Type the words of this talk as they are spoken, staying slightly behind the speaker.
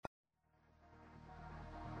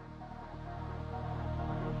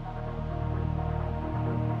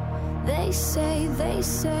They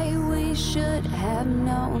say we should have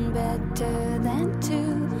known better than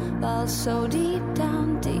to fall so deep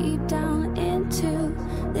down into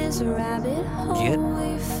this rabbit hole. Get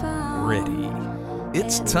we found. ready.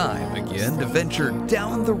 It's time again to venture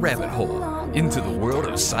down the rabbit hole into the world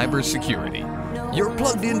of cybersecurity. You're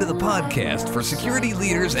plugged into the podcast for security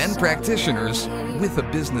leaders and practitioners with a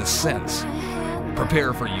business sense.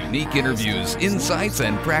 Prepare for unique interviews, insights,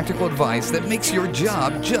 and practical advice that makes your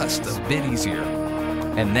job just a bit easier.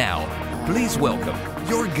 And now, please welcome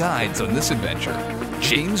your guides on this adventure,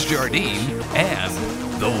 James Jardine and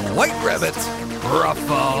the White Rabbit,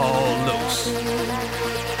 Rafalos.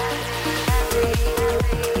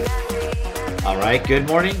 All right, good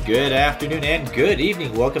morning, good afternoon, and good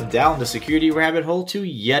evening. Welcome down the Security Rabbit Hole to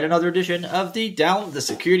yet another edition of the Down the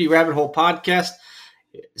Security Rabbit Hole podcast.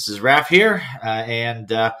 This is Raf here,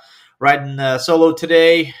 and riding solo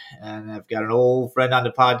today, and I've got an old friend on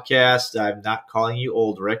the podcast. I'm not calling you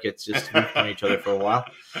old, Rick. It's just we've known each other for a while.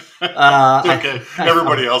 Okay,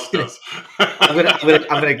 everybody else does. I'm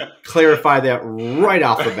gonna clarify that right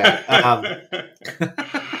off the bat.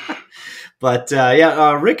 But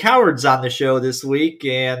Rick Howard's on the show this week,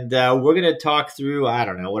 and we're gonna talk through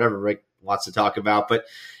whatever Rick wants to talk about, but.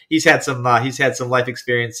 He's had some life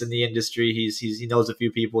experience in the industry. He knows a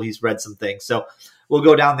few people. He's read some things. So we'll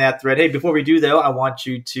go down that thread. Hey, before we do though, I want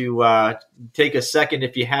you to take a second,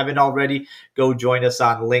 if you haven't already, go join us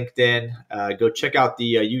on LinkedIn. Go check out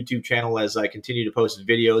the YouTube channel as I continue to post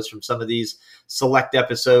videos from some of these select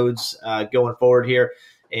episodes going forward here.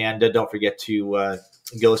 And don't forget to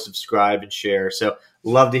go subscribe and share. So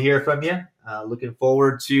love to hear from you. Looking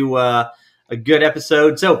forward to a good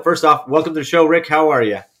episode. So first off, welcome to the show, Rick. How are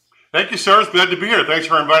you? Thank you, sir. It's glad to be here. Thanks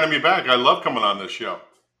for inviting me back. I love coming on this show.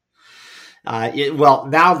 Well,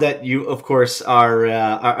 now that you, of course, are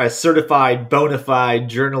a certified, bona fide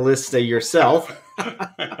journalist yourself.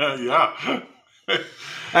 Yeah.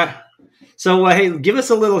 So, hey, give us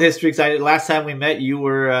a little history. Because last time we met, you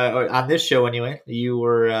were on this show anyway. You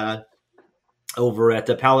were over at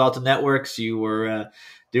the Palo Alto Networks. You were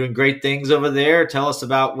doing great things over there. Tell us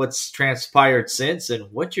about what's transpired since and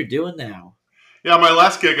what you're doing now. Yeah, my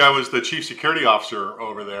last gig, I was the chief security officer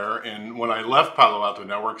over there. And when I left Palo Alto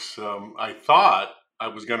Networks, I thought I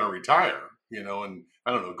was going to retire, and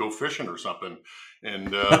I don't know, go fishing or something. And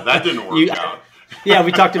that didn't work out. Yeah,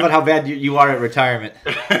 we talked about how bad you are at retirement.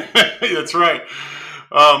 That's right.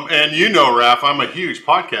 And Raf, I'm a huge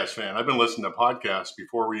podcast fan. I've been listening to podcasts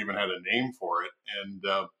before we even had a name for it. And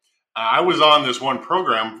I was on this one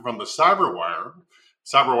program from the CyberWire.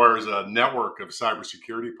 CyberWire is a network of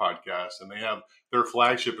cybersecurity podcasts, and they have their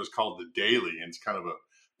flagship is called The Daily, and it's kind of a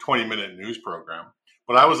 20-minute news program.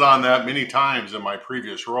 But I was on that many times in my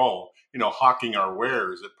previous role, hawking our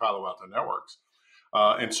wares at Palo Alto Networks.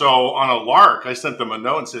 And so on a lark, I sent them a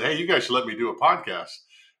note and said, hey, you guys should let me do a podcast.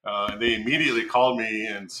 And they immediately called me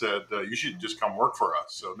and said, you should just come work for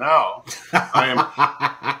us. So now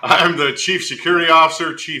I am the chief security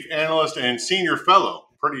officer, chief analyst, and senior fellow,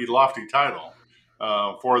 pretty lofty title,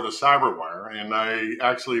 for the CyberWire. And I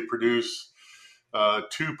actually produce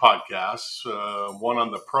two podcasts, one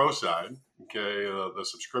on the pro side, the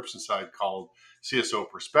subscription side called CSO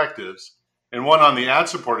Perspectives, and one on the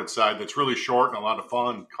ad-supported side that's really short and a lot of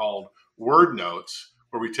fun called Word Notes,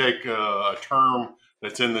 where we take a term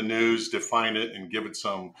that's in the news, define it, and give it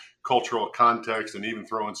some cultural context, and even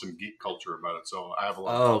throw in some geek culture about it. So I have a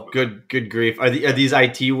lot of fun with good grief. Are these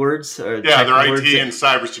IT words? Yeah, they're IT and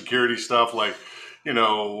cybersecurity stuff like,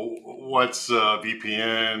 what's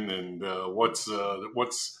VPN and what's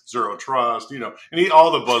zero trust, and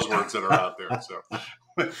all the buzzwords that are out there.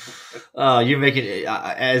 So you're making,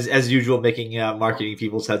 as usual, making marketing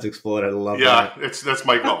people's heads explode. I love that. Yeah, that's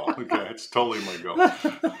my goal. Okay, it's totally my goal.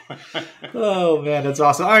 Oh man, that's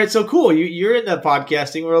awesome. All right, so cool. You're in the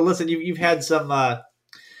podcasting. Well, listen, you've had some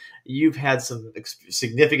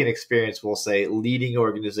significant experience, we'll say, leading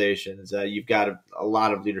organizations. You've got a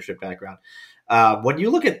lot of leadership background. When you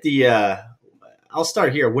look at I'll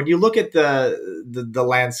start here. When you look at the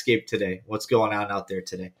landscape today, what's going on out there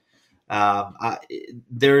today?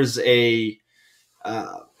 There's a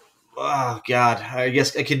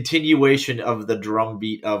a continuation of the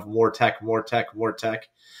drumbeat of more tech.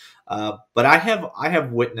 But I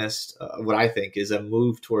have witnessed what I think is a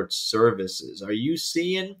move towards services. Are you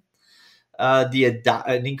seeing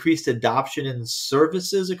an increased adoption in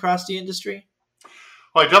services across the industry?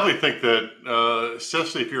 Well, I definitely think that,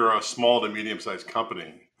 especially if you're a small to medium-sized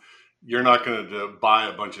company, you're not going to buy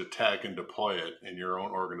a bunch of tech and deploy it in your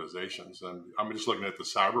own organizations. And I'm just looking at the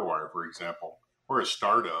CyberWire, for example. We're a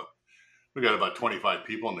startup, we got about 25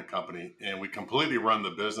 people in the company, and we completely run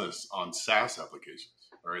the business on SaaS applications.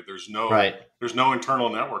 Right? There's no internal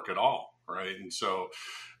network at all. Right? And so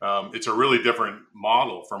it's a really different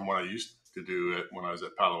model from what I used to do when I was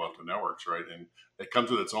at Palo Alto Networks. Right? And it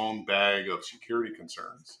comes with its own bag of security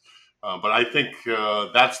concerns. But I think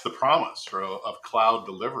that's the promise of cloud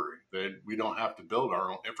delivery, that we don't have to build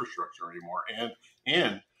our own infrastructure anymore.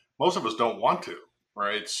 And most of us don't want to,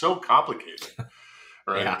 right? It's so complicated,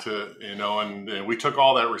 right? Yeah. And we took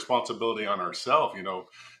all that responsibility on ourselves.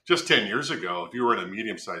 Just 10 years ago, if you were in a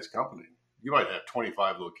medium-sized company, you might have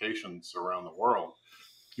 25 locations around the world.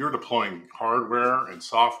 You're deploying hardware and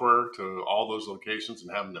software to all those locations and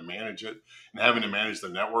having to manage it and having to manage the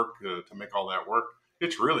network to make all that work.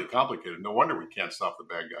 It's really complicated. No wonder we can't stop the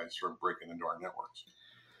bad guys from breaking into our networks.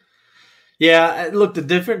 Yeah, look, the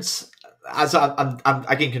difference.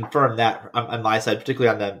 I can confirm that on my side,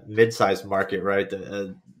 particularly on the mid-sized market, right?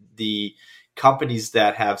 The companies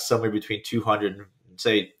that have somewhere between 200 and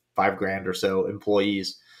say $5,000 or so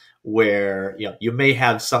employees, where you may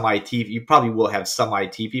have some IT, you probably will have some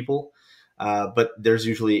IT people, but there's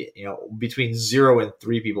usually between 0 and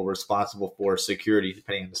 3 people responsible for security,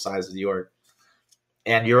 depending on the size of the org.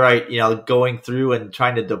 And you're right, going through and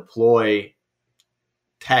trying to deploy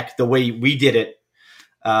tech the way we did it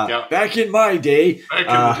back in my day.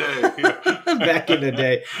 Back in the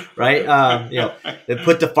day, right? They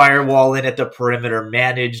put the firewall in at the perimeter,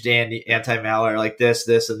 managed and anti-malware like this,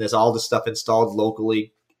 and this, all the stuff installed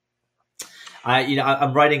locally.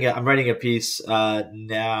 I'm writing a piece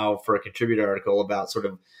now for a contributor article about sort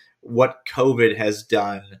of what COVID has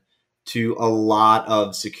done to a lot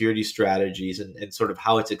of security strategies and sort of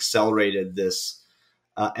how it's accelerated this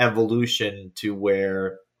evolution to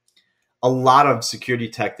where a lot of security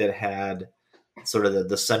tech that had sort of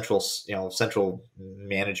the central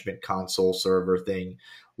management console server thing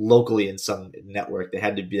locally in some network that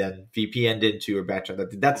had to be then VPN'd into or batch.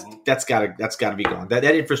 That's gotta be gone. That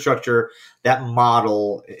infrastructure, that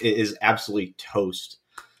model is absolutely toast.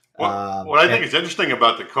 What I think is interesting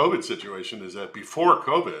about the COVID situation is that before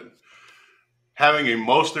COVID, having a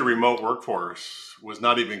mostly remote workforce was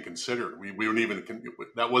not even considered. We weren't even,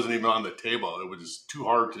 that wasn't even on the table. It was just too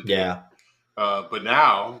hard to do. Yeah. But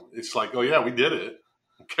now it's like, oh yeah, we did it.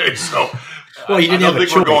 Okay, so well, you didn't have a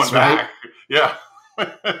choice, we're going right? back. Yeah.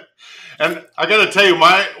 And I got to tell you,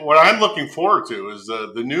 what I'm looking forward to is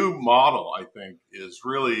the new model. I think is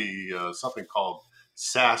really something called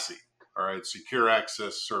SASE. All right, Secure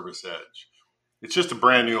Access Service Edge. It's just a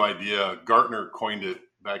brand new idea. Gartner coined it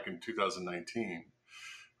back in 2019.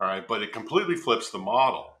 All right, but it completely flips the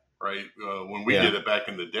model. Right, when we did it back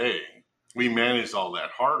in the day, we managed all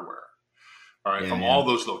that hardware. All right, from all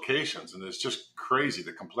those locations, and it's just crazy.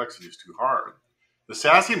 The complexity is too hard. The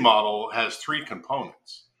SASE model has 3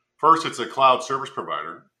 components. First, it's a cloud service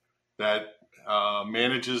provider that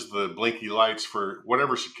manages the blinky lights for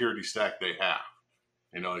whatever security stack they have.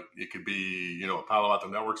 It could be, a Palo Alto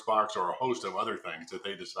Networks box or a host of other things that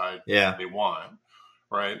they decide they want,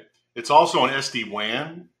 right? It's also an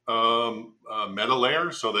SD-WAN meta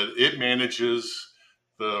layer so that it manages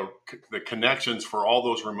the connections for all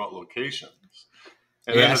those remote locations.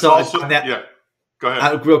 And then it's also, go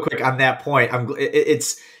ahead. Real quick on that point,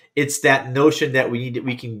 it's that notion that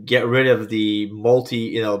we can get rid of the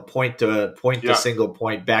multi, point to single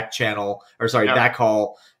point back channel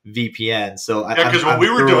backhaul VPN. So because when we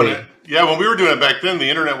were doing it back then, the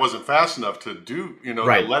internet wasn't fast enough to do, to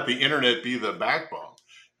let the internet be the backbone.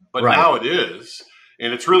 But now it is,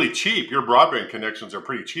 and it's really cheap. Your broadband connections are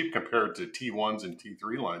pretty cheap compared to T1s and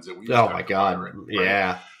T3 lines that we used to have. Oh my God. Right?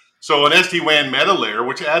 Yeah. So an SD-WAN meta layer,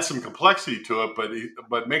 which adds some complexity to it,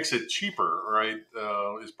 but makes it cheaper, right,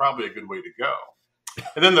 is probably a good way to go.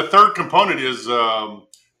 And then the third component is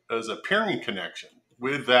a peering connection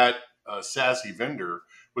with that SASE vendor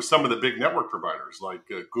with some of the big network providers like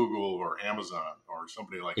Google or Amazon or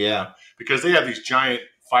somebody like that. Because they have these giant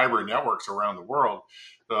fiber networks around the world.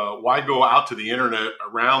 Why go out to the internet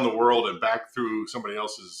around the world and back through somebody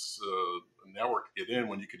else's network to get in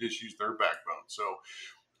when you could just use their backbone? So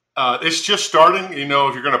it's just starting. If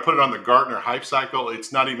you're going to put it on the Gartner hype cycle,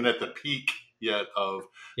 it's not even at the peak yet of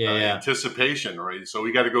anticipation, right? So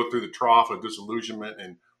we got to go through the trough of disillusionment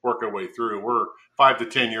and work our way through. We're 5 to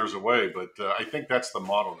 10 years away, but I think that's the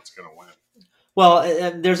model that's going to win. Well,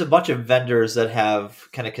 and there's a bunch of vendors that have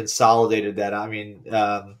kind of consolidated that. I mean,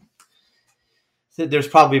 there's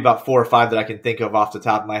probably about 4 or 5 that I can think of off the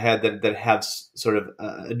top of my head that have sort of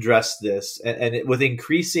addressed this, and with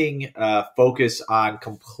increasing focus on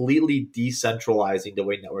completely decentralizing the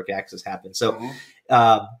way network access happens. So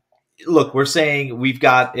look, we're saying we've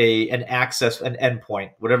got an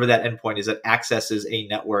endpoint, whatever that endpoint is, that accesses a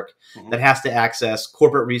network that has to access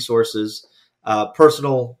corporate resources,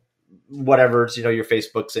 personal, whatever's, your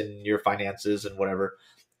Facebooks and your finances and whatever,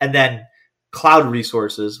 and then cloud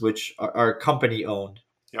resources, which are company owned.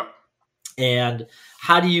 Yep. And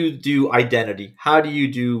how do you do identity? How do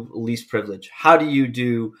you do least privilege? How do you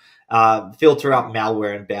do filter out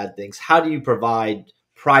malware and bad things? How do you provide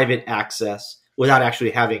private access without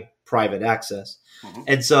actually having private access?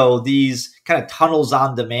 And so these kind of tunnels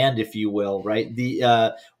on demand, if you will, right?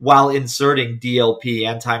 While inserting DLP,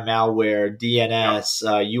 anti-malware, DNS,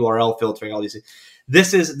 URL filtering, all these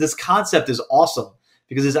things. This concept is awesome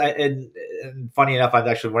because and funny enough, I'm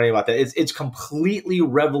actually wondering about that. It's completely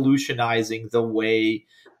revolutionizing the way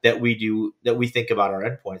that we think about our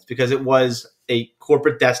endpoints, because it was a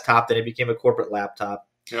corporate desktop, then it became a corporate laptop,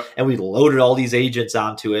 and we loaded all these agents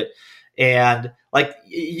onto it. And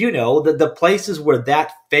the places where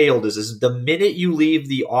that failed is the minute you leave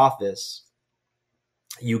the office,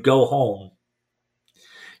 you go home.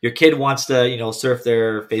 Your kid wants to, surf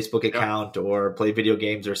their Facebook account or play video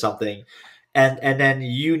games or something. And then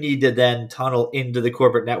you need to then tunnel into the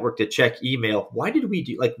corporate network to check email. Why did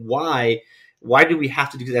we why do we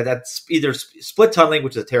have to do that? That's either split tunneling,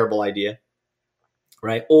 which is a terrible idea,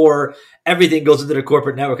 right? Or everything goes into the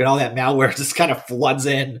corporate network and all that malware just kind of floods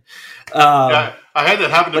in. I had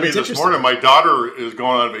that happen to me this morning. My daughter is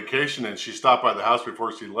going on vacation and she stopped by the house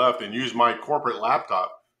before she left and used my corporate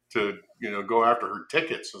laptop to, go after her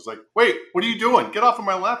tickets. I was like, wait, what are you doing? Get off of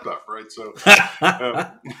my laptop, right? So,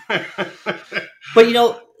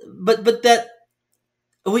 but that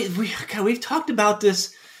we've talked about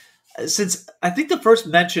this since I think the first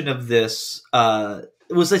mention of this it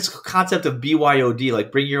was this concept of BYOD,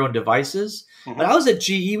 like bring your own devices. When I was at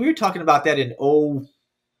GE, we were talking about that in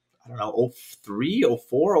 03,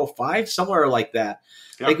 04, 05, somewhere like that.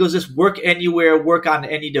 Yep. Like it was this work anywhere, work on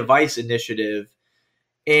any device initiative.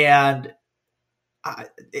 And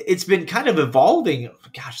it's been kind of evolving.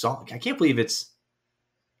 Gosh, I can't believe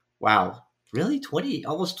wow. Really? 20,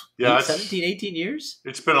 almost 17, 18 years?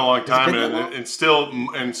 It's been a long time, and still,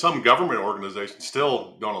 and some government organizations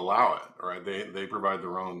still don't allow it, right? They provide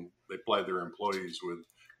they provide their employees with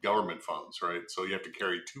government phones, right? So you have to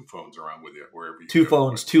carry two phones around with you wherever you go. Two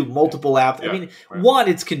phones, multiple apps. I mean, one,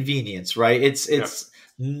 it's convenience, right? It's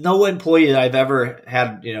no employee that I've ever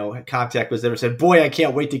had, contact with ever said, boy, I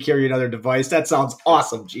can't wait to carry another device. That sounds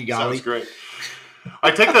awesome, gee golly. Sounds great.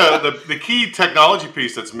 I think the key technology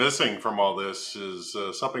piece that's missing from all this is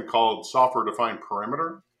something called software-defined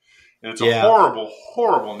perimeter. And it's a horrible,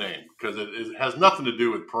 horrible name because it has nothing to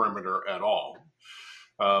do with perimeter at all.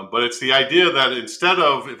 But it's the idea that instead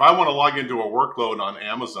of, if I want to log into a workload on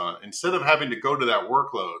Amazon, instead of having to go to that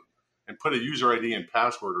workload and put a user ID and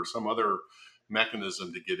password or some other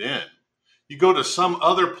mechanism to get in, you go to some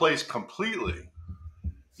other place completely.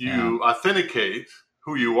 You authenticate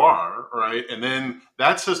who you are, right? And then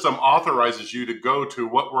that system authorizes you to go to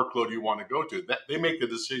what workload you want to go to. They make the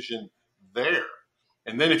decision there.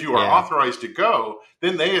 And then if you are authorized to go,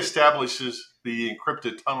 then they establishes the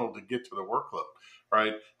encrypted tunnel to get to the workload,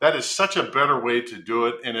 right? That is such a better way to do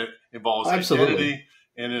it. And it involves identity,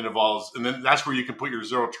 and and then that's where you can put your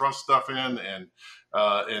zero trust stuff in.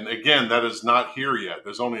 And again, that is not here yet.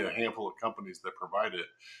 There's only a handful of companies that provide it.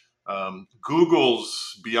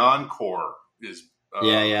 Google's Beyond Core is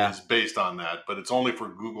based on that, but it's only for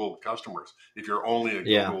Google customers. If you're only a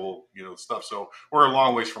Google, stuff. So we're a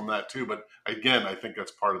long ways from that too. But again, I think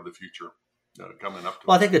that's part of the future coming up.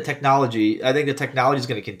 I think the technology is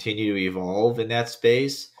going to continue to evolve in that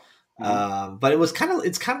space. But it's kind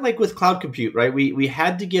of like with cloud compute, right? We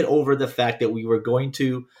had to get over the fact that we were going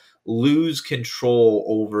to lose control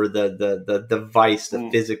over the device, the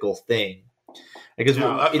physical thing. Because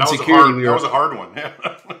in security, that was a hard one.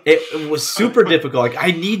 It was super difficult. Like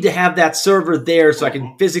I need to have that server there so I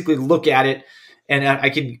can physically look at it and I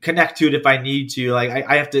can connect to it if I need to. Like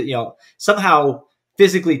I have to, somehow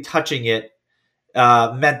physically touching it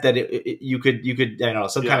meant that you could,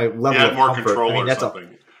 some kind of level of more comfort. Control or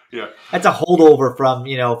something. That's a holdover from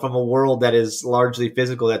a world that is largely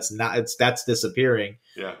physical. That's disappearing.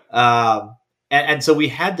 And so we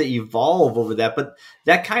had to evolve over that, but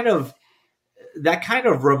that kind of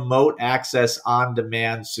remote access,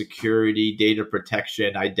 on-demand security, data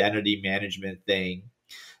protection, identity management thing,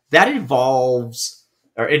 that involves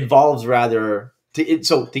rather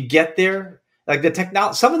to get there. Like the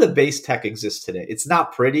technology, some of the base tech exists today. It's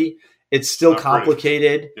not pretty. It's still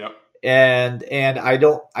complicated. And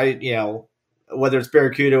whether it's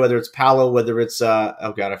Barracuda, whether it's Palo, whether it's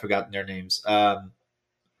I forgot their names.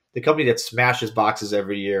 the company that smashes boxes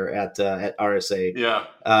every year at RSA. Yeah.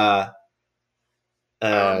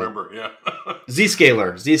 I remember. Yeah.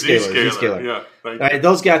 Zscaler. Yeah. Thank Right, you.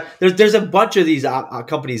 those guys. There's a bunch of these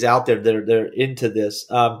companies out there that are into this.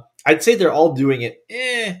 I'd say they're all doing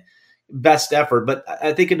it. Best effort, but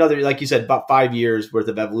I think another, like you said, about 5 years worth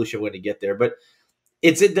of evolution when to get there. But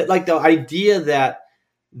it's like the idea that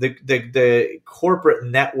the corporate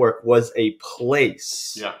network was a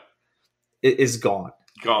place. Yeah. Is gone.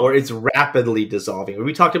 Gone. Or it's rapidly dissolving.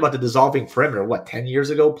 We talked about the dissolving perimeter, 10 years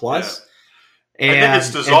ago plus? Yeah. I think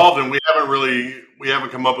it's dissolved, and we haven't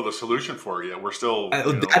come up with a solution for it yet. We're still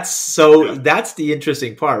that's the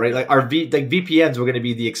interesting part, right? Like VPNs were going to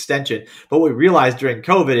be the extension, but what we realized during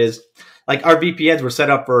COVID is like our VPNs were set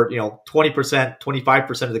up for 20%,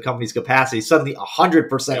 25% of the company's capacity. Suddenly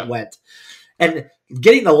 100% went, and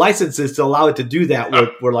getting the licenses to allow it to do that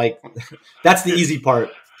were like that's the easy part.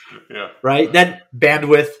 Yeah. Right. Then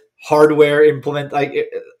bandwidth, hardware, implement,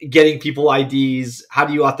 like getting people IDs. How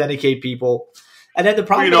do you authenticate people? And then the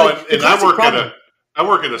problem, I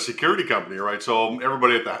work at a security company, right? So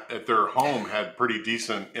everybody at their home had pretty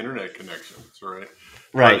decent internet connections, right?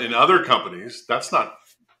 Right. But in other companies, that's not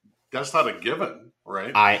a given,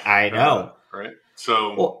 right? I know, right?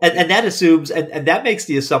 So, well, and that assumes, and that makes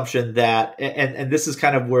the assumption that, and this is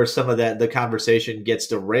kind of where some of the conversation gets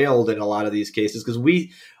derailed in a lot of these cases, because we're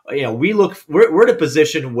in a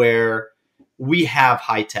position where we have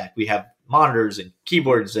high tech, we have monitors and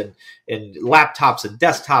keyboards and laptops and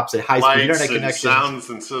desktops and high-speed internet connections, sounds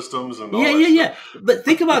and systems, and all yeah. But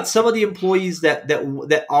think about some of the employees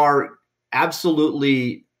that are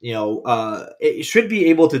absolutely should be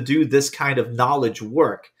able to do this kind of knowledge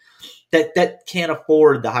work that can't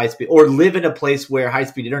afford the high speed or live in a place where high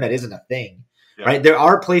speed internet isn't a thing, right? There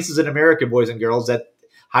are places in America, boys and girls, that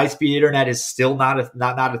high speed internet is still not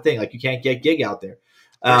a thing. Like you can't get gig out there.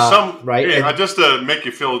 There's some, right? And just to make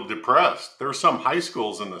you feel depressed, there are some high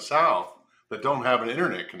schools in the South that don't have an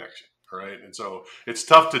internet connection, right? And so it's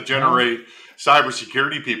tough to generate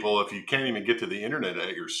cybersecurity people if you can't even get to the internet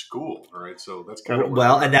at your school, right? So that's kind of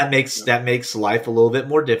and that makes life a little bit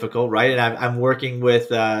more difficult, right? And I'm working with,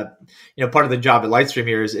 part of the job at Lightstream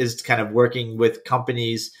here is kind of working with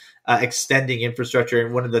companies extending infrastructure,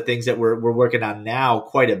 and one of the things that we're working on now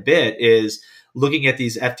quite a bit is looking at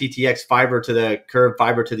these FTTX fiber to the curb,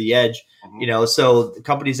 fiber to the edge, so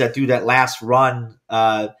companies that do that last run,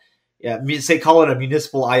 say call it a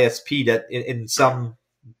municipal ISP that in some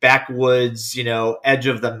backwoods, edge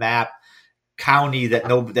of the map county that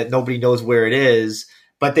nobody knows where it is,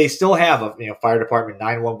 but they still have a fire department,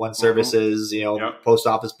 911 services, post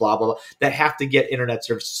office, blah blah blah, that have to get internet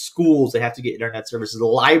services. Schools, they have to get internet services.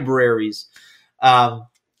 Libraries.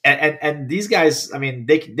 And these guys, I mean,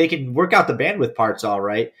 they can work out the bandwidth parts all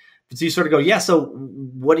right. But so you sort of go, so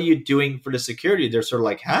what are you doing for the security? They're sort of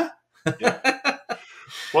like, huh? Yeah.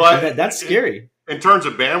 Well, that's scary. In terms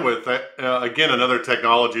of bandwidth, again, another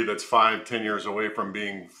technology that's 5-10 years away from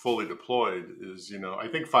being fully deployed is, I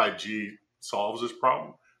think 5G solves this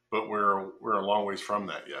problem, but we're a long ways from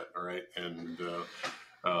that yet. All right. And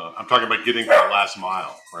I'm talking about getting that last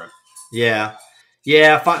mile, right? Yeah.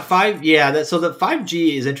 Yeah, so the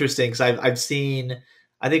 5G is interesting because I've seen,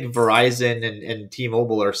 I think Verizon and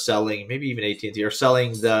T-Mobile are selling, maybe even AT&T are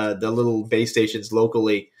selling the little base stations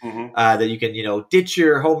locally that you can ditch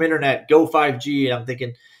your home internet, go 5G. And I'm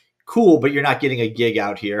thinking, cool, but you're not getting a gig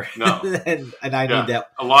out here. No, and I need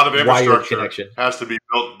that. A lot of infrastructure connection has to be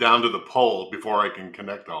built down to the pole before I can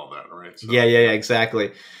connect all that, right? So, yeah,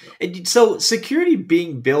 exactly. Yeah. And so security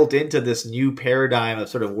being built into this new paradigm of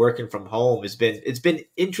sort of working from home it's been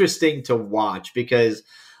interesting to watch, because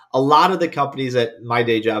a lot of the companies at my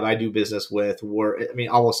day job I do business with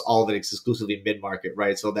almost all of it is exclusively mid-market,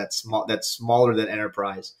 right? So that's smaller than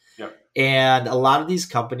enterprise. Yeah. And a lot of these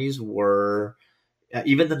companies were,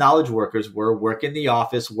 even the knowledge workers were work in the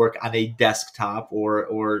office, work on a desktop, or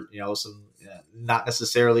some not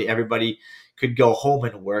necessarily everybody could go home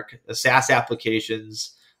and work. The SaaS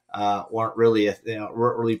applications weren't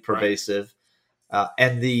really pervasive. Right.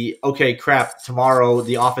 And tomorrow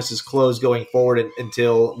the office is closed going forward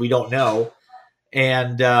until we don't know,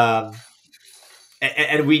 and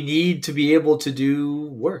we need to be able to do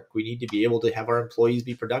work. We need to be able to have our employees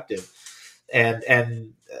be productive, and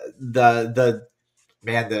the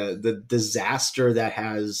disaster that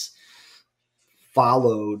has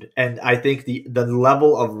followed, and I think the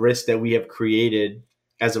level of risk that we have created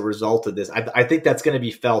as a result of this, I think that's going to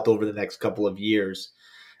be felt over the next couple of years,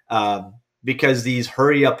 because these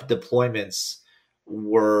hurry up deployments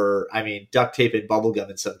were, duct tape and bubblegum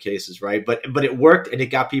in some cases, right? But it worked, and it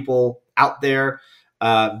got people out there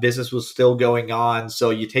business was still going on. So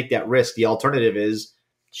you take that risk. The alternative is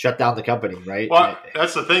shut down the company, right? Well,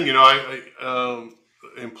 that's the thing.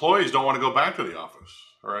 Employees don't want to go back to the office,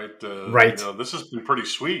 right? Right. This has been pretty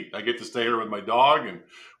sweet. I get to stay here with my dog and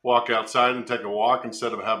walk outside and take a walk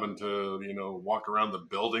instead of having to, walk around the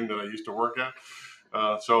building that I used to work at.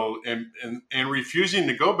 And refusing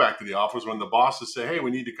to go back to the office when the bosses say, "Hey, we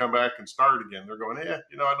need to come back and start again." They're going, I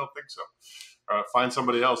don't think so. Find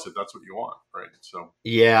somebody else if that's what you want, right? So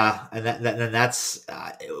yeah, and that's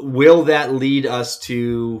will that lead us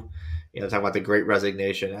to talk about the Great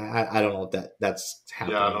Resignation? I don't know if that's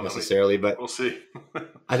happening necessarily, but we'll see.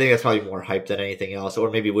 I think that's probably more hype than anything else, or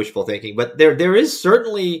maybe wishful thinking. But there is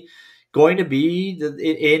certainly going to be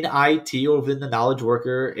in IT or within the knowledge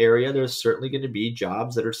worker area. There's certainly going to be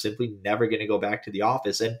jobs that are simply never going to go back to the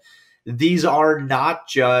office, and these are not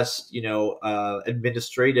just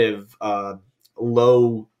administrative.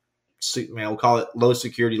 We'll call it low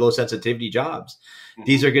security, low sensitivity jobs. Mm-hmm.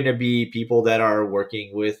 These are going to be people that are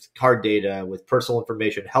working with card data, with personal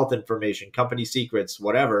information, health information, company secrets,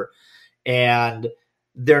 whatever. And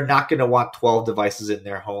they're not going to want 12 devices in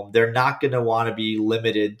their home. They're not going to want to be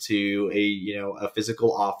limited to a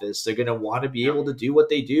physical office. They're going to want to be able to do what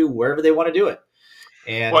they do wherever they want to do it.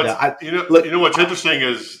 And what's interesting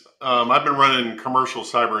is I've been running commercial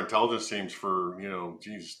cyber intelligence teams for,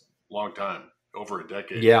 long time. Over a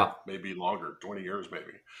decade, maybe longer, 20 years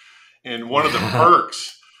maybe. And one of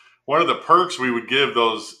the perks we would give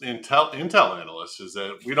those Intel analysts is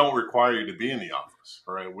that we don't require you to be in the office,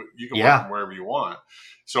 all right? You can work from wherever you want.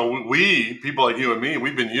 So we, people like you and me,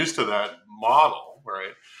 we've been used to that model,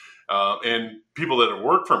 right? And people that have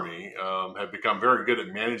worked for me have become very good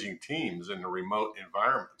at managing teams in the remote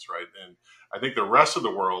environments, right? And I think the rest of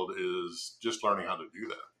the world is just learning how to do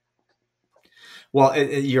that. Well,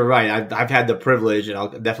 you're right. I've had the privilege, and I'll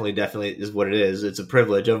definitely is what it is. It's a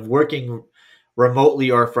privilege of working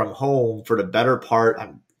remotely or from home for the better part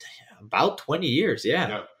about 20 years.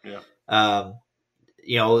 Yeah. The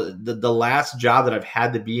last job that I've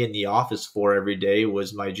had to be in the office for every day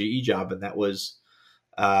was my GE job, and that was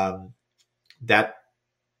that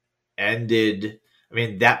ended. I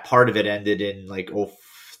mean, that part of it ended in like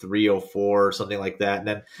 03, 04 or something like that, and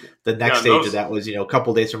then the next stage of that was a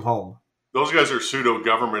couple days from home. Those guys are pseudo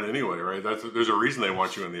government anyway, right? There's a reason they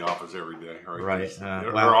want you in the office every day, right? Right.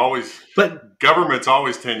 They're always, but government's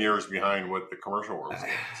always 10 years behind what the commercial world's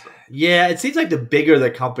doing. So. Yeah, it seems like the bigger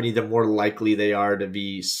the company, the more likely they are to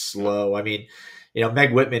be slow. I mean,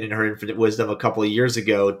 Meg Whitman, in her infinite wisdom, a couple of years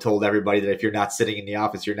ago, told everybody that if you're not sitting in the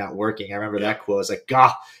office, you're not working. I remember that quote. I was like,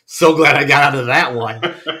 God, so glad I got out of that one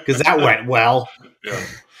because that went well. Yeah.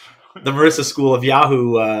 The Marissa School of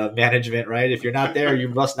Yahoo management, right? If you're not there, you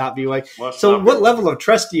must not be like. So, what level of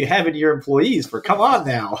trust do you have in your employees? For come on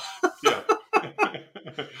now. Yeah.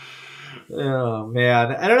 Oh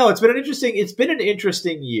man, I don't know. It's been an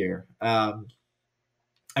interesting year. I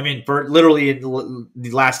mean, for literally in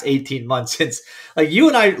the last 18 months since, like, you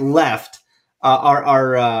and I left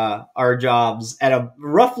our jobs at a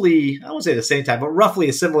roughly, I won't say the same time, but roughly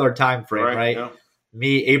a similar time frame, right? Yeah.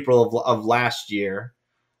 Me, April of last year.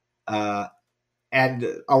 And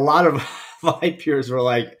a lot of my peers were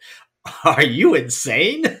like, are you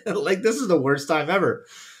insane? Like, this is the worst time ever.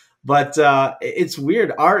 But it's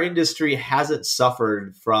weird. Our industry hasn't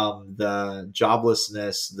suffered from the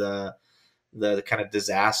joblessness, the kind of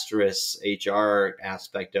disastrous HR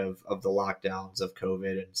aspect of the lockdowns of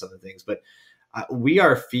COVID and some of the things. But we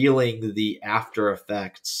are feeling the after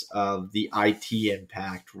effects of the IT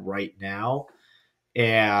impact right now.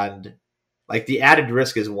 And like, the added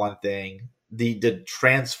risk is one thing. The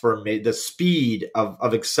speed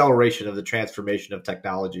of acceleration of the transformation of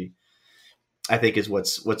technology, I think, is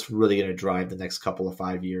what's really going to drive the next couple of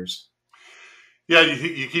 5 years. Yeah,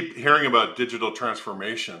 you keep hearing about digital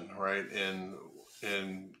transformation, right?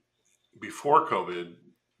 And before COVID,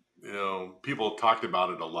 people talked about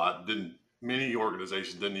it a lot. Many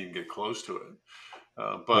organizations didn't even get close to it.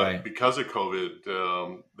 But because of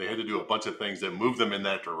COVID, they had to do a bunch of things that moved them in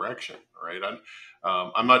that direction, right?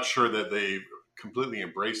 I'm not sure that they completely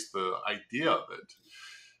embraced the idea of it,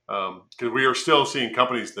 because we are still seeing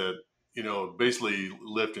companies that basically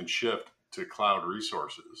lift and shift to cloud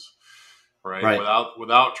resources, right?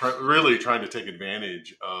 Without really trying to take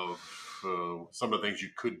advantage of some of the things you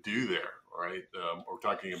could do there, right? We're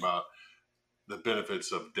talking about the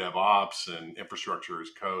benefits of DevOps and infrastructure as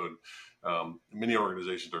code. Many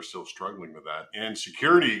organizations are still struggling with that, and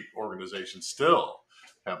security organizations still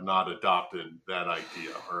have not adopted that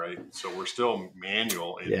idea. All right, so we're still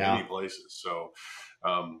manual in many places. So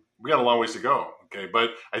we got a long ways to go. Okay,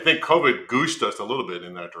 but I think COVID goosed us a little bit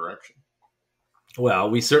in that direction. Well,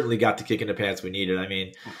 we certainly got the kick in the pants we needed. I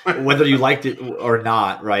mean, whether you liked it or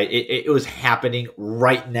not, right? It was happening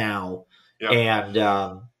right now, Yeah. and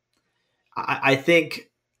I think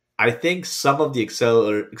some of the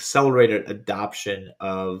accelerated adoption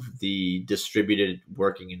of the distributed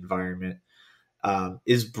working environment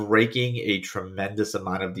is breaking a tremendous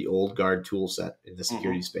amount of the old guard tool set in the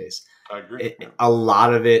security space. I agree. A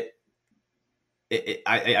lot of it.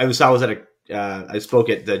 I was at a I spoke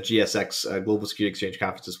at the GSX Global Security Exchange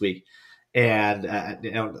conference this week, and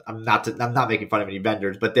I'm not making fun of any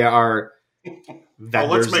vendors, but there are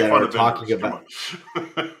vendors let's make that fun are of talking vendors.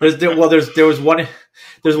 about. There was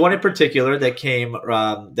one in particular that came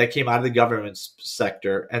out of the government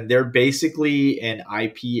sector, and they're basically an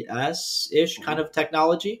IPS ish kind of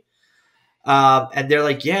technology. And they're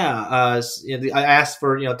like, I asked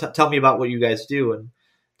for, tell me about what you guys do. And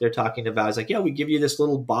they're talking about, it's like, yeah, we give you this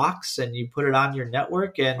little box and you put it on your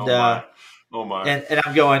network. And, Oh my. And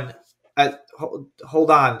I'm going, hold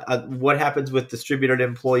on. What happens with distributed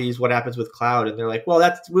employees? What happens with cloud? And they're like, well,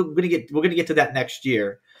 we're going to get to that next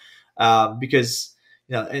year. Because,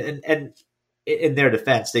 and in their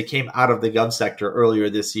defense, they came out of the gov sector earlier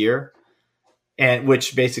this year. And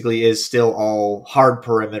which basically is still all hard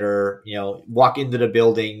perimeter, walk into the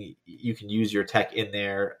building, you can use your tech in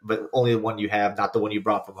there, but only the one you have, not the one you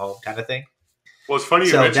brought from home kind of thing. Well, it's funny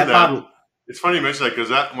you mentioned that. It's funny you mentioned that because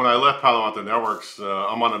when I left Palo Alto Networks,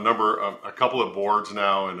 I'm on a couple of boards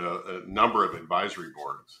now and a number of advisory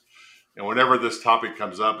boards. And whenever this topic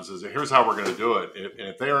comes up, it says, here's how we're going to do it. And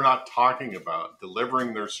if they are not talking about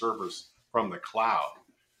delivering their service from the cloud,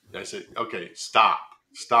 I said, okay, stop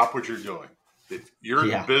what you're doing. If your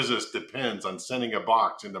business depends on sending a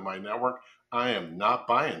box into my network, I am not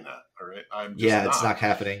buying that. All right. It's not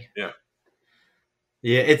happening. Yeah.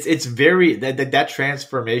 Yeah. It's very, that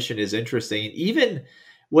transformation is interesting. And even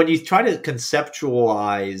when you try to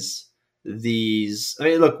conceptualize these, I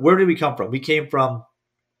mean, look, where did we come from? We came from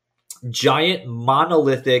giant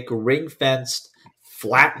monolithic ring fenced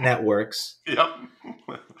flat networks. Yep.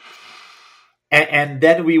 And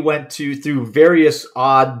then we went through various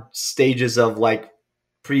odd stages of like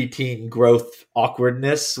preteen growth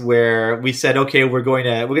awkwardness where we said, okay, we're going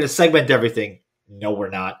to segment everything. No, we're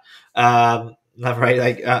not. Right.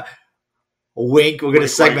 Like, wink, we're going to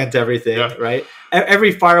segment everything. Yeah. Right.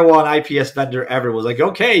 Every firewall and IPS vendor ever was like,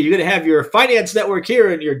 okay, you're going to have your finance network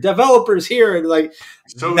here and your developers here. And like,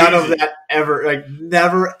 none of that ever, like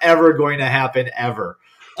never, ever going to happen ever.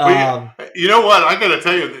 You know what? I got to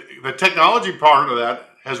tell you, the technology part of that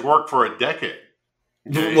has worked for a decade.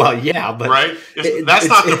 Okay? Well, yeah, but right? That's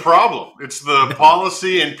not the problem. It's the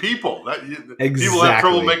policy and people. People have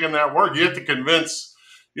trouble making that work. You have to convince,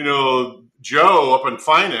 Joe up in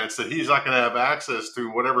finance that he's not going to have access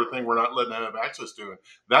to whatever thing we're not letting him have access to. And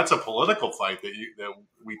that's a political fight that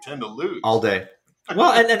we tend to lose all day.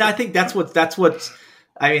 Well, and I think that's what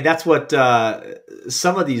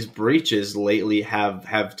some of these breaches lately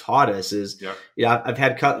have taught us is, I've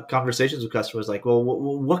had conversations with customers like, well,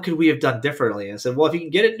 what could we have done differently? And I said, well, if you can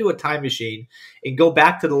get into a time machine and go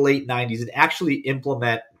back to the late 90s and actually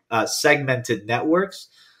implement segmented networks,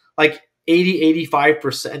 like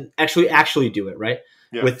 80-85% actually do it, right?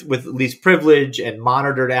 Yeah. With least privilege and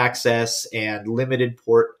monitored access and limited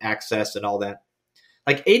port access and all that.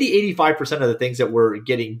 Like 80-85% of the things that we're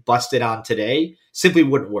getting busted on today simply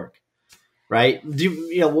wouldn't work, right?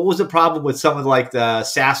 What was the problem with some of like the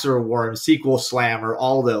Sasser Worm, SQL Slammer,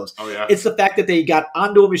 all those? Oh, yeah. It's the fact that they got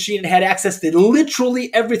onto a machine and had access to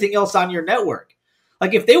literally everything else on your network.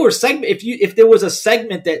 Like if there was a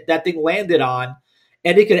segment that thing landed on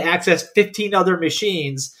and it could access 15 other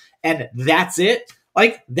machines and that's it,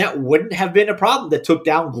 like that wouldn't have been a problem that took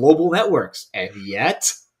down global networks. And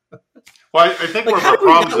yet... Well, I think one of our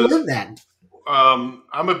problems is that?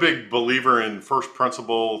 I'm a big believer in first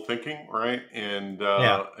principle thinking, right? And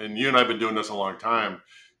you and I have been doing this a long time.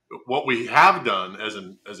 What we have done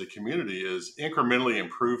as a community is incrementally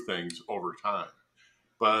improve things over time.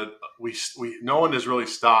 But no one has really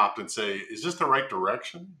stopped and say, is this the right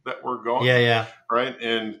direction that we're going? Yeah. Right.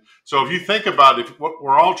 And so if you think about what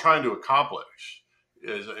we're all trying to accomplish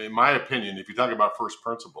is, in my opinion, if you talk about first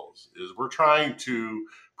principles, is we're trying to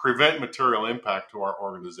prevent material impact to our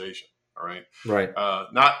organization. All right. Right.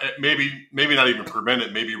 Not maybe not even prevent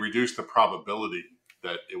it, maybe reduce the probability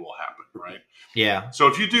that it will happen. Right. Yeah. So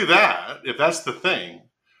if you do that, if that's the thing,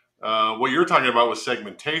 what you're talking about with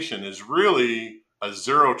segmentation is really a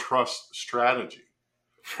zero trust strategy.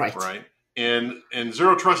 Right. And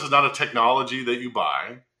zero trust is not a technology that you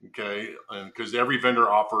buy. Okay. And because every vendor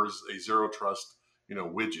offers a zero trust,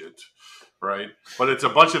 widget, right? But it's a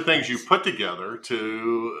bunch of things you put together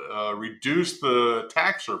to reduce the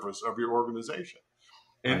attack surface of your organization.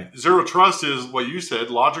 And Right. zero trust is what you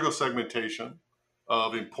said, logical segmentation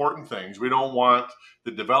of important things. We don't want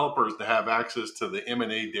the developers to have access to the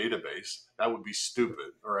M&A database. That would be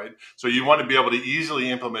stupid, all right? So you want to be able to easily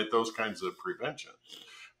implement those kinds of preventions,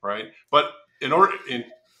 right? But in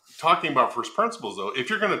talking about first principles, though, if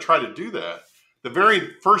you're going to try to do that, the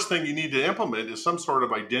very first thing you need to implement is some sort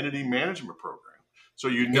of identity management program. So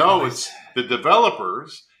it's the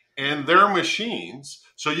developers and their machines,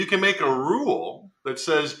 so you can make a rule that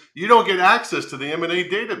says you don't get access to the M&A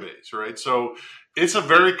database, right? So it's a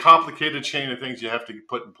very complicated chain of things you have to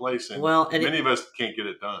put in place, and many of us can't get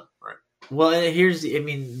it done, right? Well,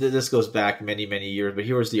 this goes back many, many years, but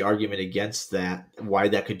here was the argument against that, why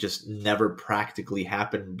that could just never practically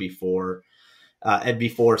happen before. And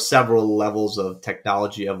before several levels of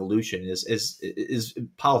technology evolution is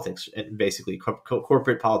politics, and basically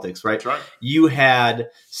corporate politics, right? That's right. You had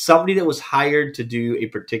somebody that was hired to do a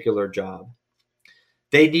particular job.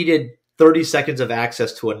 They needed 30 seconds of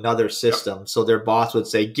access to another system. Yep. So their boss would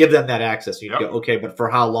say, give them that access. You'd go, okay, but for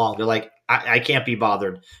how long? They're like, I can't be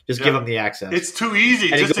bothered. Just give them the access. It's too easy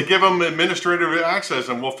to give them administrative access,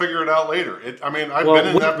 and we'll figure it out later. I've been in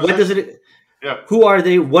that position. When does it... Yeah. Who are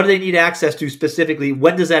they? What do they need access to specifically?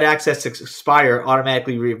 When does that access expire?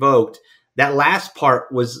 Automatically revoked. That last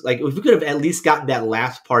part was like, if we could have at least gotten that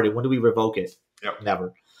last part, and when do we revoke it? Yep.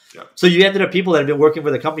 Never. Yep. So you ended up people that have been working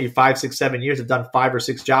for the company 5, 6, 7 years, have done 5 or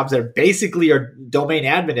 6 jobs that are basically are domain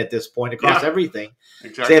admin at this point across everything.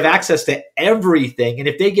 Exactly. So they have access to everything. And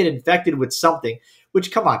if they get infected with something,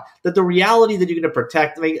 which, come on, that the reality that you're going to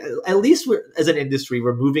protect, I mean, at least as an industry,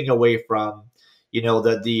 we're moving away from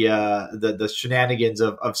the shenanigans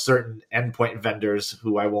of certain endpoint vendors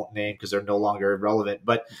who I won't name because they're no longer relevant,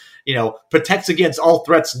 but protects against all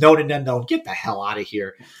threats known and unknown. Get the hell out of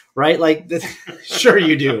here, right? Like, sure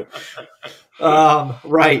you do,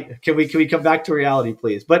 right? Can we come back to reality,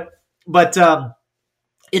 please? But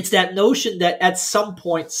it's that notion that at some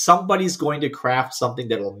point somebody's going to craft something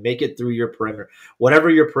that will make it through your perimeter, whatever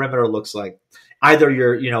your perimeter looks like. Either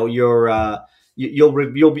you'll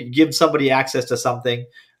give somebody access to something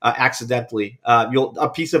accidentally. A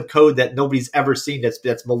piece of code that nobody's ever seen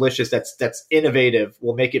that's malicious, that's innovative,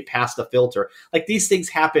 will make it past the filter. Like, these things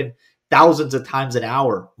happen thousands of times an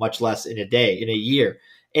hour, much less in a day, in a year.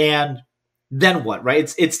 And then what,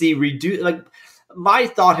 right? It's the reduce. Like, my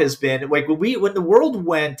thought has been, like, when the world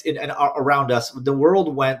went around us, the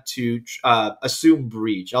world went to assume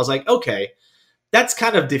breach. I was like, okay. That's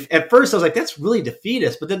kind of, at first I was like, that's really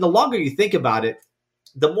defeatist. But then the longer you think about it,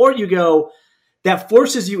 the more you go, that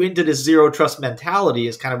forces you into this zero trust mentality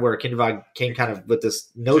is kind of where Kindervag came kind of with this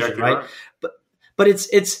notion, exactly right? But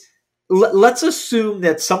it's let's assume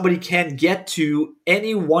that somebody can get to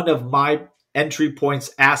any one of my entry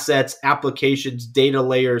points, assets, applications, data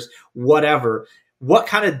layers, whatever. What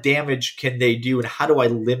kind of damage can they do, and how do I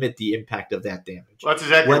limit the impact of that damage? Well, that's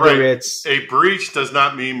exactly right. A breach does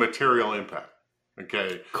not mean material impact.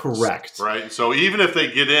 Okay. Correct. Right. So even if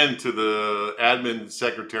they get into the admin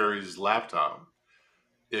secretary's laptop,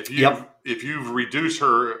 if you've reduced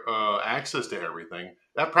her access to everything,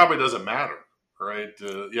 that probably doesn't matter. Right.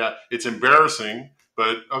 It's embarrassing,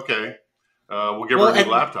 but okay. We'll give her a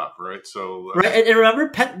new laptop, right? So, right, and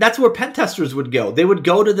remember, that's where pen testers would go. They would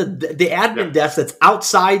go to the admin desk that's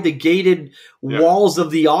outside the gated walls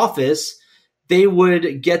of the office. They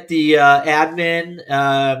would get the admin,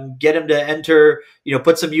 get him to enter,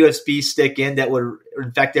 put some USB stick in that would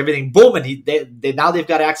infect everything. Boom, and now they've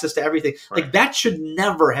got access to everything. Right. Like, that should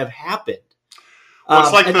never have happened. Well,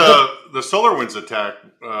 it's like the SolarWinds attack,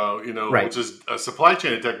 right, which is a supply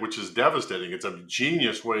chain attack, which is devastating. It's a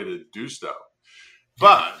genius way to do stuff,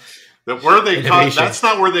 but that's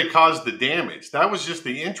not where they caused the damage. That was just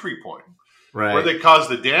the entry point. Right. Where they caused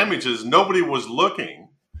the damage is nobody was looking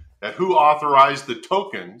at who authorized the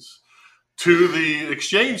tokens to the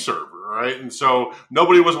exchange server, right? And so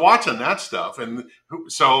nobody was watching that stuff, and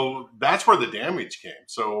so that's where the damage came.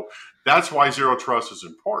 So that's why zero trust is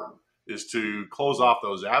important, is to close off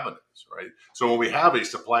those avenues, right? So when we have a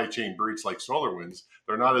supply chain breach like SolarWinds,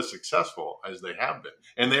 they're not as successful as they have been,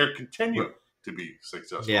 and they're continuing to be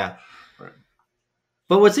successful. Yeah. Right.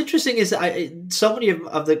 But what's interesting is so many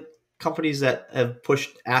of the companies that have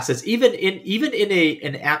pushed assets, even in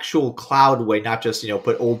an actual cloud way, not just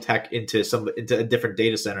put old tech into a different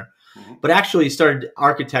data center, but actually started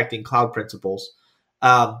architecting cloud principles.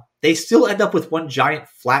 They still end up with one giant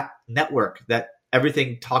flat network that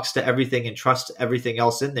everything talks to everything and trusts everything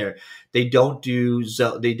else in there. They don't do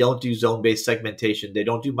zone-based segmentation. They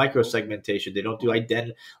don't do micro segmentation. They don't do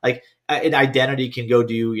identity. Like an identity can go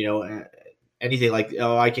do, anything like,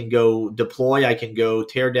 I can go deploy, I can go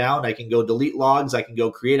tear down, I can go delete logs, I can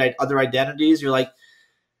go create other identities. You're like,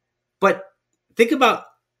 but think about,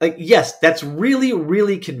 like, yes, that's really,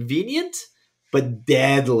 really convenient, but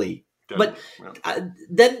deadly. But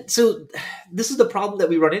so this is the problem that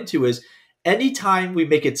we run into is anytime we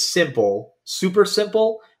make it simple, super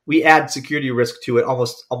simple, we add security risk to it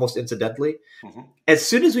almost incidentally. Mm-hmm. As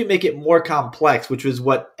soon as we make it more complex, which is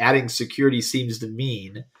what adding security seems to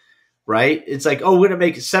mean, right? It's like, we're going to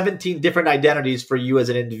make 17 different identities for you as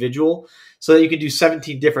an individual so that you can do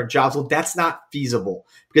 17 different jobs. Well, that's not feasible,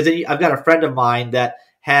 because then I've got a friend of mine that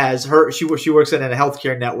has she works in a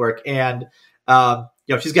healthcare network, and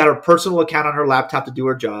she's got her personal account on her laptop to do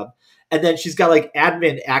her job. And then she's got like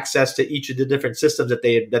admin access to each of the different systems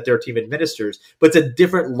that their team administers, but it's a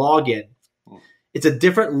different login. It's a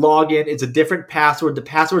different login. It's a different password. The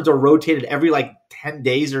passwords are rotated every like 10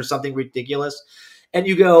 days or something ridiculous. And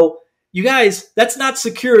you go, you guys, that's not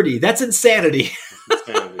security. That's insanity.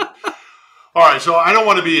 All right. So I don't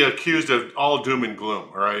want to be accused of all doom and gloom.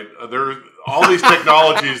 All right. All these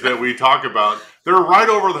technologies that we talk about, they're right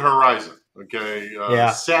over the horizon. Okay.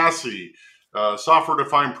 SASE,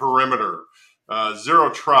 software-defined perimeter, zero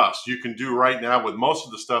trust, you can do right now with most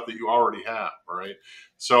of the stuff that you already have. All right.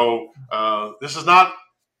 So these are not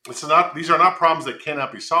problems that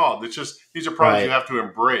cannot be solved. It's just, these are problems you have to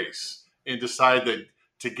embrace and decide that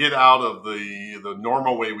to get out of the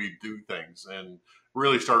normal way we do things and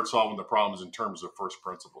really start solving the problems in terms of first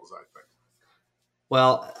principles, I think.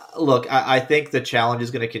 Well, look, I think the challenge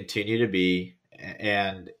is going to continue to be,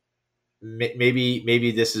 and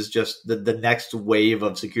maybe this is just the next wave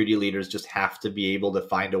of security leaders just have to be able to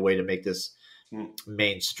find a way to make this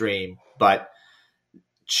mainstream, but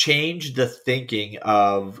change the thinking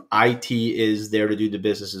of IT is there to do the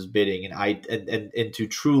business's bidding and into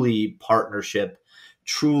truly partnership,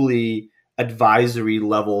 truly advisory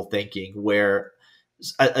level thinking, where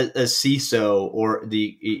a CISO or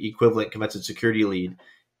the equivalent commensurate security lead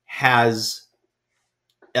has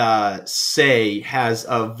a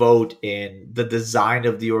vote in the design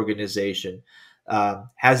of the organization,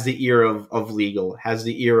 has the ear of legal, has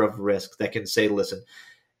the ear of risk, that can say, listen,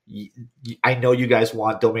 I know you guys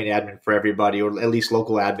want domain admin for everybody, or at least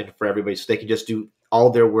local admin for everybody, so they can just do all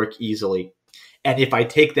their work easily. And if I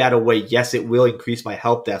take that away, yes, it will increase my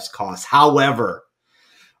help desk costs. However,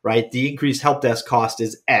 right, the increased help desk cost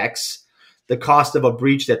is X. The cost of a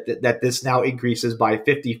breach that this now increases by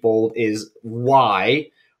 50-fold is Y.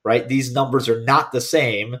 Right? These numbers are not the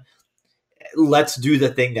same. Let's do the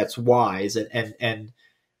thing that's wise. And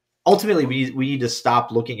ultimately, we need to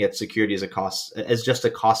stop looking at security as just a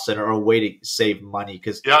cost center or a way to save money,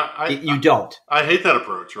 because you don't. I hate that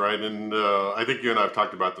approach, right? And I think you and I have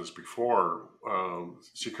talked about this before.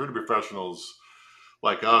 Security professionals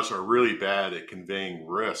like us are really bad at conveying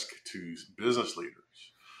risk to business leaders.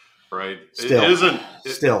 Right.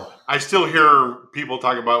 I still hear people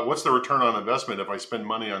talk about what's the return on investment if I spend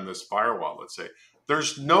money on this firewall, let's say.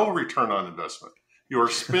 There's no return on investment. You are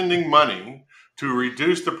spending money to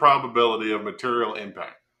reduce the probability of material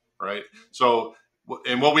impact. Right. So,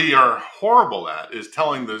 and what we are horrible at is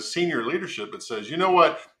telling the senior leadership that says, you know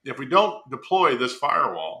what, if we don't deploy this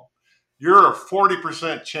firewall, you're a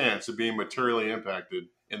 40% chance of being materially impacted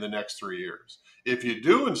in the next 3 years. If you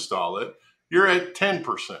do install it, you're at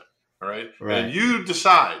 10%. Right. And you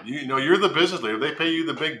decide, you're the business leader. They pay you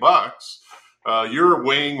the big bucks. You're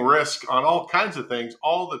weighing risk on all kinds of things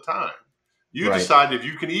all the time. You decide if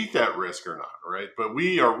you can eat that risk or not. Right. But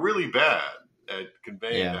we are really bad at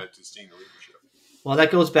conveying that to senior leadership. Well, that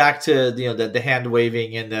goes back to the hand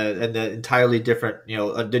waving and the entirely different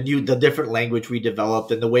the different language we developed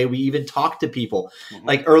and the way we even talk to people. Mm-hmm.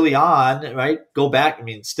 Like early on, right? Go back. I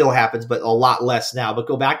mean, it still happens, but a lot less now. But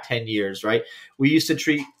go back 10 years, right? We used to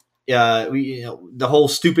treat the whole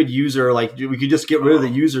stupid user, like we could just get rid of the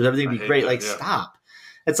users, everything would be great. Stop.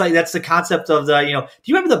 It's like, that's the concept of do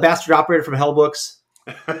you remember the Bastard Operator from Hell books?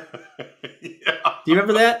 Do you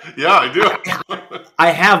remember that? Yeah, I do.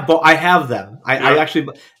 I have them. I actually,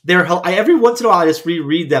 they're every once in a while I just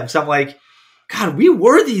reread them. So I'm like, God, we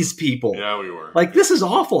were these people. Yeah, we were. This is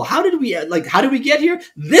awful. How did we get here?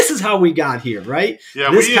 This is how we got here, right?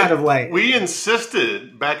 Yeah, this kind of way. We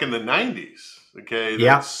insisted back in the 90s. Okay,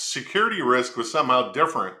 that security risk was somehow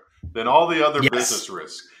different than all the other business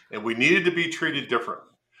risks, and we needed to be treated differently,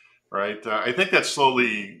 right? I think that's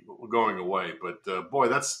slowly going away, but boy,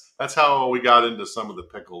 that's how we got into some of the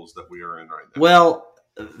pickles that we are in right now. Well,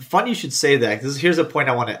 Funny you should say that. Here's a point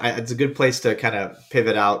I want to. It's a good place to kind of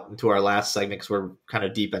pivot out into our last segment because we're kind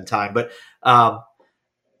of deep in time. But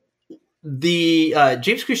the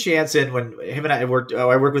James Christiansen, when him and I worked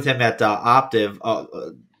with him at Optiv,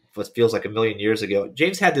 what feels like a million years ago.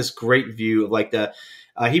 James had this great view of like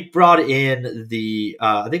he brought in the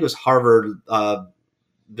I think it was Harvard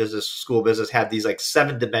business school business had these like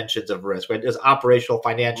 7 dimensions of risk, right? There's operational,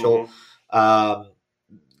 financial,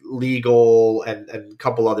 legal, and a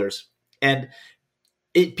couple others. And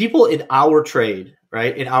people in our trade,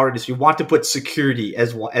 right, in our industry, want to put security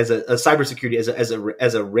as a cybersecurity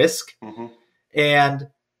as a risk, and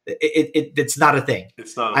it's not a thing.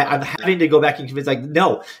 It's not. I'm having to go back and convince, like,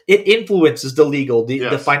 no, it influences the legal,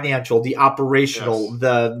 the financial, the operational,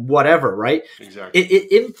 the whatever, right? Exactly.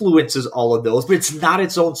 It influences all of those, but it's not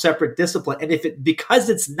its own separate discipline. And because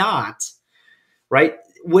it's not, right,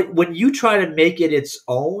 when you try to make it its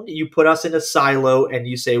own, you put us in a silo and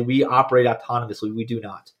you say we operate autonomously. We do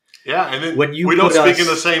not. Yeah, and then we don't speak in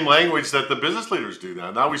the same language that the business leaders do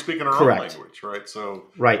now we speak in our own language, right? So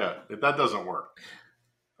that doesn't work.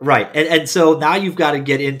 Right. And so now you've got to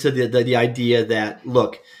get into the idea that,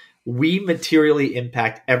 look, we materially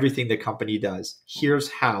impact everything the company does. Here's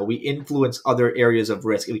how. We influence other areas of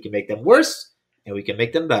risk. We can make them worse and we can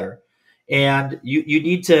make them better. And you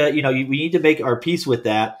need to, we need to make our peace with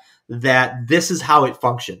that this is how it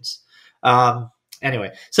functions.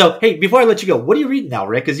 Anyway, so, hey, before I let you go, what are you reading now,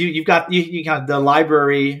 Rick? Because you got the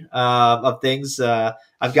library of things.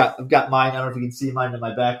 I've got mine. I don't know if you can see mine in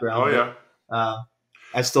my background. Oh, yeah.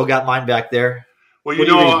 I've still got mine back there. Well,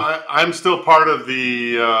 I'm still part of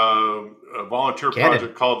the volunteer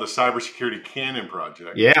project called the Cybersecurity Canon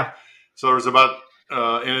Project. Yeah. So there's about,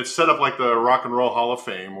 and it's set up like the Rock and Roll Hall of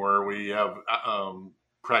Fame, where we have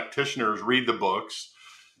practitioners read the books,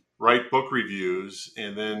 write book reviews,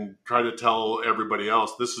 and then try to tell everybody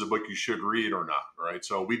else this is a book you should read or not. Right.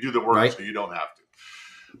 So we do the work so you don't have to.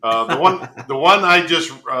 The one I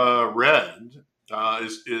just read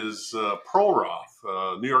is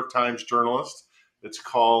Prolroth, New York Times journalist. It's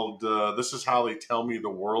called "This Is How They Tell Me the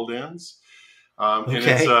World Ends," and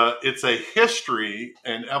it's a history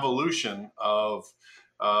and evolution of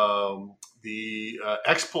the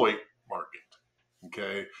exploit market.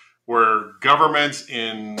 Okay, where governments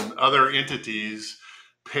and other entities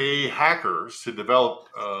pay hackers to develop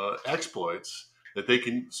exploits that they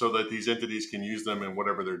can, so that these entities can use them in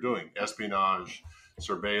whatever they're doing, espionage,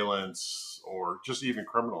 surveillance, or just even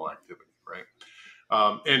criminal activity, right?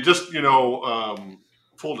 And just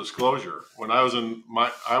full disclosure, when I was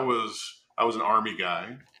I was an Army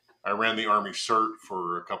guy. I ran the Army CERT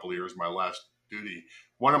for a couple of years. My last duty,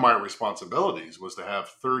 one of my responsibilities was to have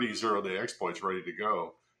 30 zero-day exploits ready to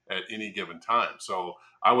go at any given time. So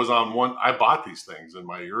I was on one. I bought these things in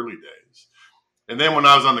my early days, and then when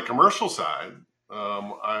I was on the commercial side,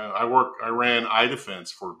 I ran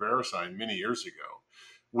iDefense for VeriSign many years ago.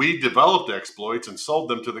 We developed exploits and sold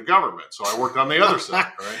them to the government. So I worked on the other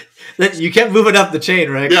side, right? You kept moving up the chain,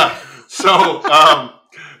 Rick. Yeah. So,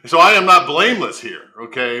 so I am not blameless here,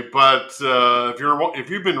 okay? But if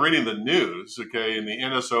you've been reading the news, okay, in the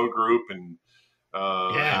NSO group and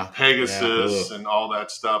Pegasus and all that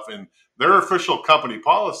stuff, and their official company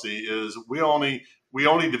policy is we only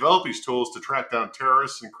develop these tools to track down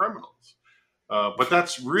terrorists and criminals. But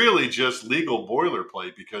that's really just legal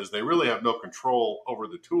boilerplate because they really have no control over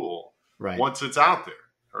the tool once it's out there,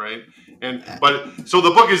 right? So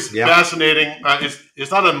the book is fascinating.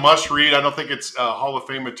 It's not a must read. I don't think it's Hall of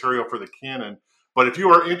Fame material for the canon. But if you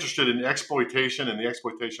are interested in exploitation and the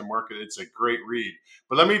exploitation market, it's a great read.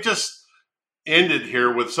 But let me just end it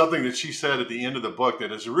here with something that she said at the end of the book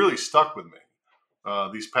that has really stuck with me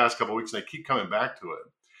these past couple of weeks, and I keep coming back to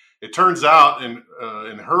it. It turns out in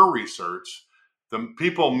her research, the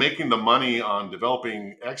people making the money on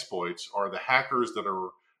developing exploits are the hackers that are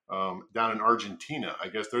down in Argentina. I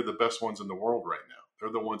guess they're the best ones in the world right now.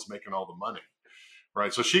 They're the ones making all the money,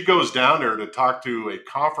 right? So she goes down there to talk to a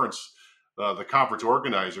conference, the conference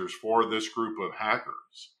organizers for this group of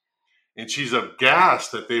hackers. And she's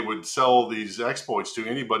aghast that they would sell these exploits to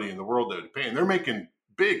anybody in the world that would pay. And they're making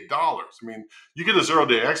big dollars. I mean, you get a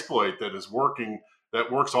zero-day exploit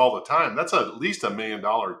that works all the time. That's at least $1 million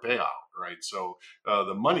payout. Right, so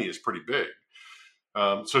the money is pretty big.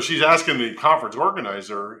 So she's asking the conference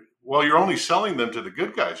organizer, well, you're only selling them to the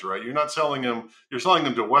good guys, right? You're not selling them. You're selling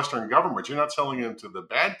them to Western governments. You're not selling them to the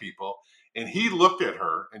bad people. And he looked at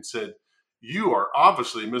her and said, "You are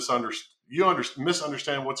obviously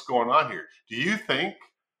misunderstand what's going on here. Do you think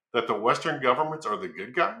that the Western governments are the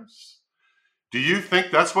good guys?" Do you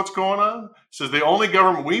think that's what's going on? Says the only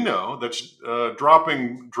government we know that's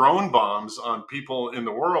dropping drone bombs on people in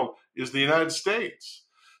the world is the United States,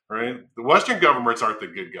 right? The Western governments aren't the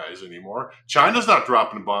good guys anymore. China's not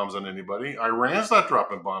dropping bombs on anybody. Iran's not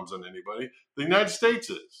dropping bombs on anybody. The United States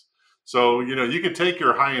is. So, you can take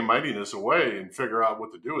your high and mightiness away and figure out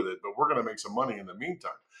what to do with it, but we're going to make some money in the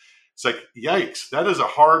meantime. It's like, yikes, that is a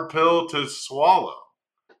hard pill to swallow,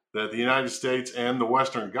 that the United States and the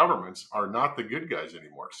Western governments are not the good guys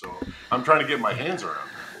anymore. So I'm trying to get my hands around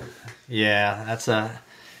that. Yeah, that's a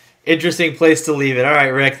interesting place to leave it. All right,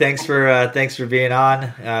 Rick, thanks for being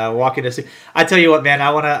on, walking us through. I tell you what,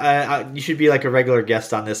 man, you should be like a regular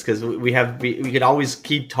guest on this because we could always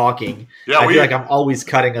keep talking. Yeah, I feel like I'm always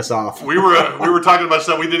cutting us off. We were talking about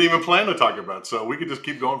stuff we didn't even plan to talk about, so we could just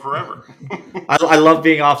keep going forever. I love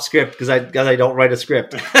being off script because I don't write a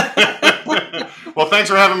script. Well, thanks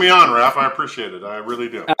for having me on, Raph. I appreciate it. I really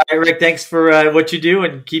do. All right, Rick, thanks for what you do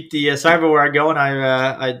and keep the cyberware going.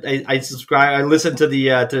 I subscribe. I listen to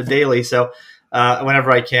the daily, so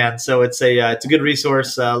whenever I can. So it's a good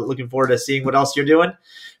resource. Looking forward to seeing what else you're doing.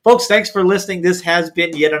 Folks, thanks for listening. This has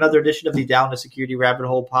been yet another edition of the Down the Security Rabbit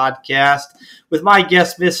Hole podcast with my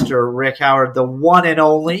guest, Mr. Rick Howard, the one and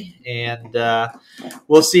only. And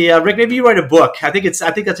we'll see. Rick, maybe you write a book. I think that's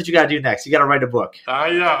what you got to do next. You got to write a book.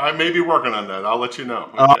 Yeah, I may be working on that. I'll let you know.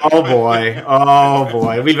 Oh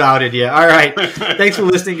boy. We've outed you. All right. Thanks for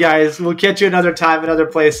listening, guys. We'll catch you another time, another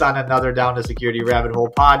place on another Down the Security Rabbit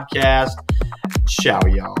Hole podcast. Ciao,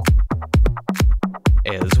 y'all.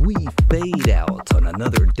 As we fade out on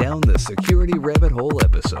another Down the Security Rabbit Hole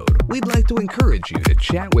episode, we'd like to encourage you to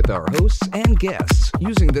chat with our hosts and guests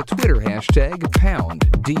using the Twitter hashtag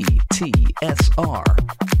 #DtSR.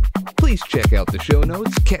 Please check out the show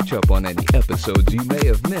notes, catch up on any episodes you may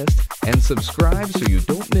have missed, and subscribe so you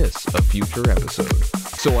don't miss a future episode.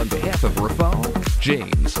 So on behalf of Rafal,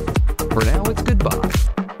 James, for now it's goodbye.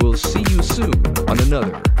 We'll see you soon on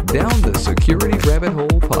another Down the Security Rabbit Hole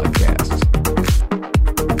podcast.